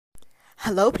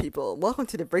Hello, people. Welcome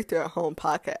to the Breakthrough at Home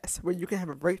podcast, where you can have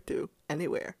a breakthrough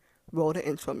anywhere. Roll the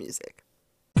intro music.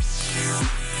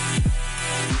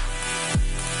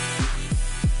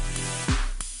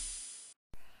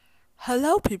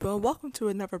 Hello, people. Welcome to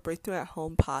another Breakthrough at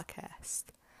Home podcast.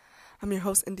 I'm your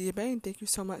host, India Bay, and thank you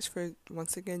so much for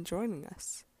once again joining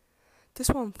us.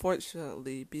 This will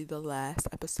unfortunately be the last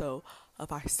episode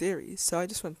of our series, so I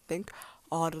just want to thank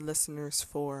all the listeners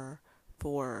for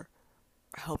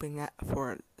helping out,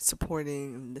 for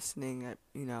supporting and listening.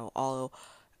 All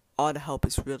the help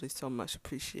is really so much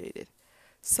appreciated.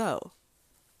 So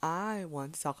I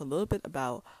want to talk a little bit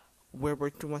about where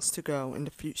Breakthrough wants to go in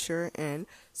the future and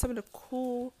some of the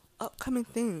cool upcoming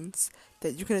things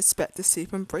that you can expect to see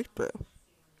from Breakthrough.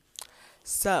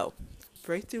 So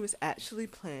Breakthrough is actually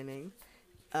planning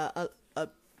a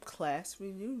class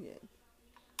reunion.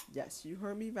 Yes, you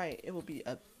heard me right. It will be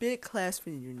a big class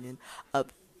reunion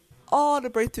of all the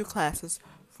Breakthrough classes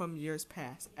from years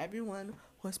past. Everyone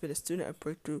who has been a student at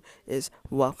Breakthrough is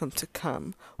welcome to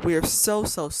come. We are so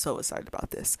excited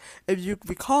about this. If you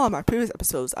recall in my previous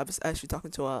episodes, I was actually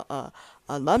talking to a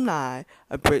alumni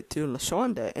of Breakthrough,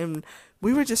 LaShonda, and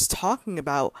we were just talking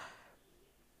about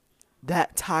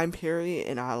that time period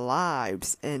in our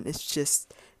lives, and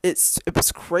it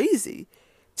was crazy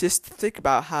just to think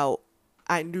about how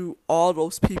I knew all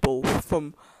those people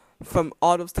from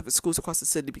all those different schools across the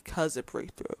city because of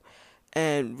Breakthrough.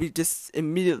 And we just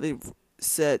immediately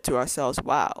said to ourselves,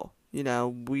 wow,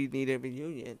 we need a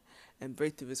reunion, and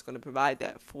Breakthrough is going to provide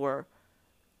that for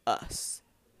us.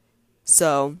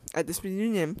 So at this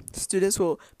reunion, students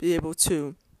will be able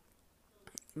to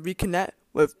reconnect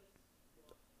with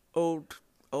old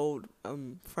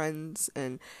friends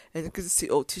and get to see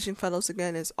old teaching fellows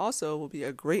again. It also will be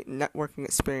a great networking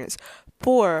experience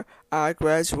for our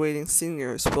graduating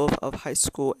seniors, both of high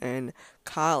school and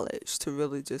college, to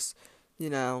really just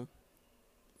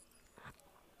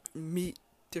meet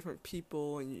different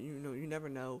people. And you never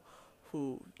know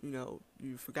who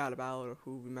you forgot about, or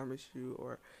who remembers you,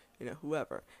 or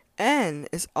whoever. And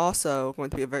it's also going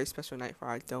to be a very special night for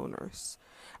our donors.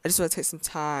 I just want to take some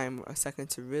time, a second,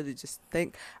 to really just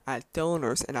thank our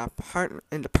donors and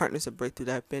the partners of Breakthrough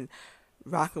that have been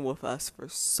rocking with us for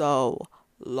so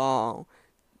long.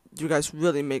 You guys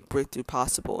really make Breakthrough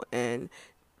possible, and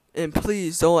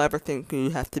please don't ever think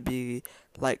you have to be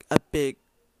like a big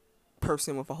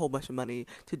person with a whole bunch of money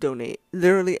to donate.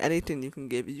 Literally anything you can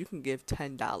give. You can give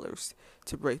 $10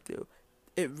 to Breakthrough.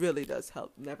 It really does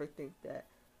help. Never think that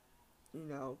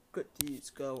good deeds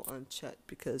go unchecked,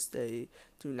 because they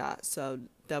do not. So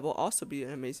that will also be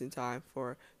an amazing time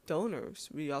for donors.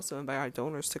 We also invite our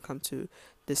donors to come to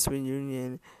this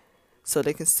reunion so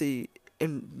they can see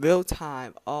in real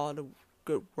time all the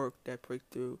good work that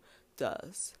Breakthrough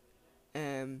does.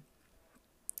 And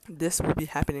this will be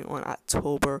happening on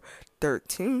October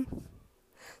 13th.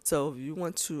 So if you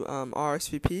want to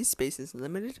RSVP, space is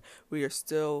limited. We are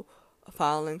still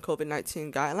following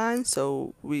COVID-19 guidelines,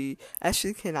 so we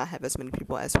actually cannot have as many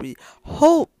people as we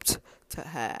hoped to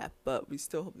have, but we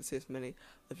still hope to see as many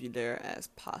of you there as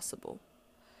possible.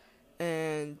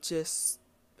 And just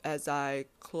as I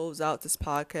close out this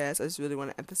podcast, I just really want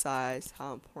to emphasize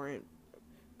how important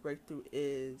Breakthrough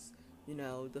is.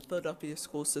 The Philadelphia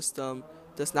school system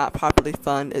does not properly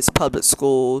fund its public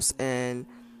schools, and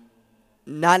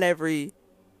not every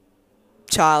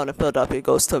child in Philadelphia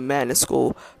goes to a magnet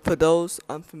school. For those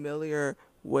unfamiliar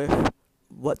with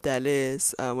what that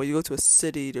is, when you go to a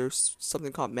city, there's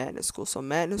something called magnet schools. So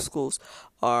magnet schools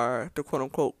are the quote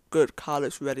unquote good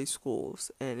college ready schools,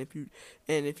 and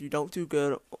if you don't do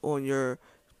good on your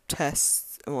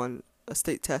tests, on a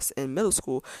state test in middle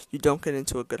school, you don't get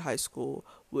into a good high school,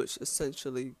 which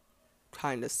essentially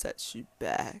kind of sets you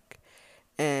back.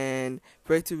 And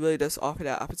Breakthrough really does offer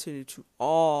that opportunity to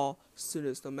all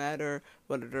students, no matter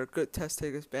whether they're good test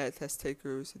takers, bad test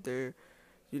takers. It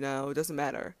doesn't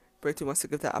matter. Breakthrough wants to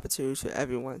give that opportunity to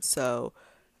everyone. So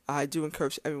I do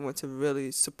encourage everyone to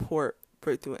really support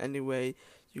Breakthrough in any way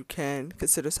you can.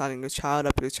 Consider signing your child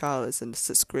up. If your child is in the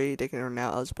 6th grade, they are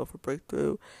now eligible for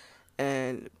Breakthrough.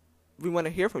 And we want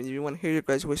to hear from you. We want to hear your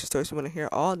graduation stories. We want to hear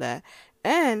all that.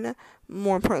 And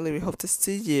more importantly, we hope to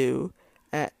see you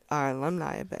at our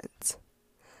alumni event.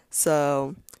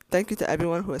 So thank you to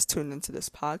everyone who has tuned into this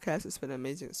podcast. It's been an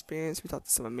amazing experience. We talked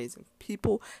to some amazing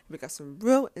people. We got some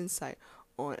real insight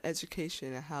on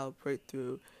education and how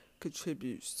Breakthrough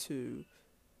contributes to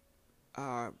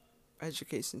our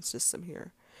education system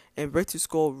here. And Breakthrough's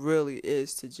goal really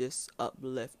is to just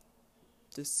uplift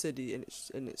the city and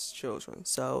its children.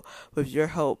 So with your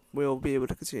help, we'll be able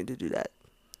to continue to do that.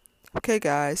 Okay,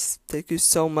 guys, thank you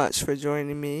so much for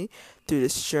joining me through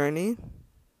this journey.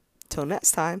 Till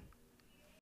next time.